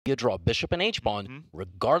be a draw. Bishop and H-pawn,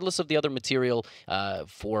 regardless of the other material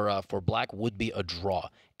for black, would be a draw.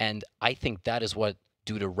 And I think that is what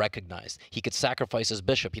Duda recognized. He could sacrifice his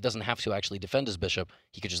bishop. He doesn't have to actually defend his bishop.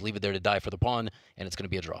 He could just leave it there to die for the pawn, and it's going to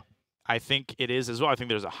be a draw. I think it is as well. I think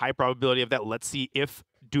there's a high probability of that. Let's see if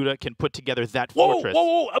Duda can put together that whoa, fortress.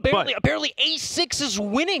 Whoa! Apparently A6 is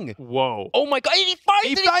winning. Whoa! Oh my God! He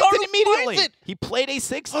finds it immediately. He played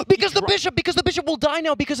A6 because the bishop will die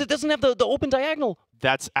now because it doesn't have the open diagonal.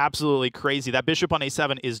 That's absolutely crazy. That bishop on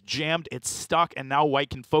A7 is jammed. It's stuck, and now White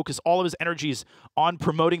can focus all of his energies on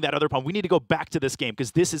promoting that other pawn. We need to go back to this game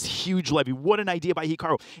because this is huge, Levy. What an idea by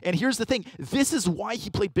Hikaru. And here's the thing. This is why he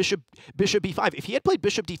played bishop B5. If he had played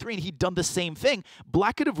bishop D3 and he'd done the same thing,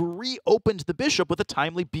 Black could have reopened the bishop with a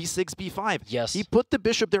timely B6, B5. Yes. He put the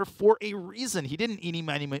bishop there for a reason. He didn't eeny,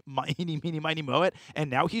 miny, moe it, and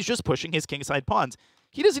now he's just pushing his kingside pawns.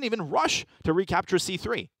 He doesn't even rush to recapture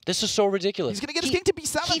C3. This is so ridiculous. He's going to get his king to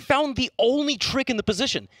B7. He found the only trick in the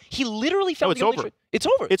position. He literally found the only trick. It's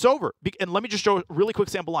over. It's over. And let me just show a really quick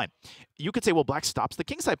sample line. You could say, well, Black stops the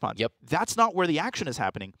kingside pawn. Yep. That's not where the action is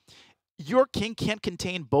happening. Your king can't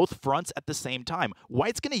contain both fronts at the same time.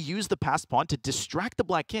 White's going to use the passed pawn to distract the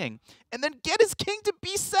black king and then get his king to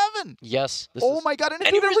B7. Yes. Oh my God. And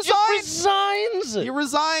he resigns. He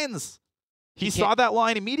resigns. He saw that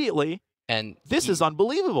line immediately. And this is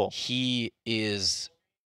unbelievable. He is,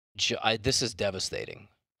 this is devastating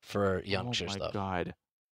for youngsters, though. Oh my God.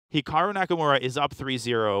 Hikaru Nakamura is up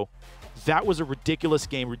 3-0. That was a ridiculous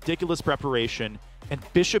game, ridiculous preparation. And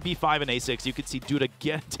bishop B5 and A6, you could see Duda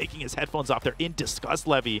again taking his headphones off there in disgust,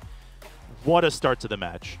 Levy. What a start to the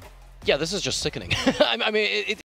match. Yeah, this is just sickening. I mean,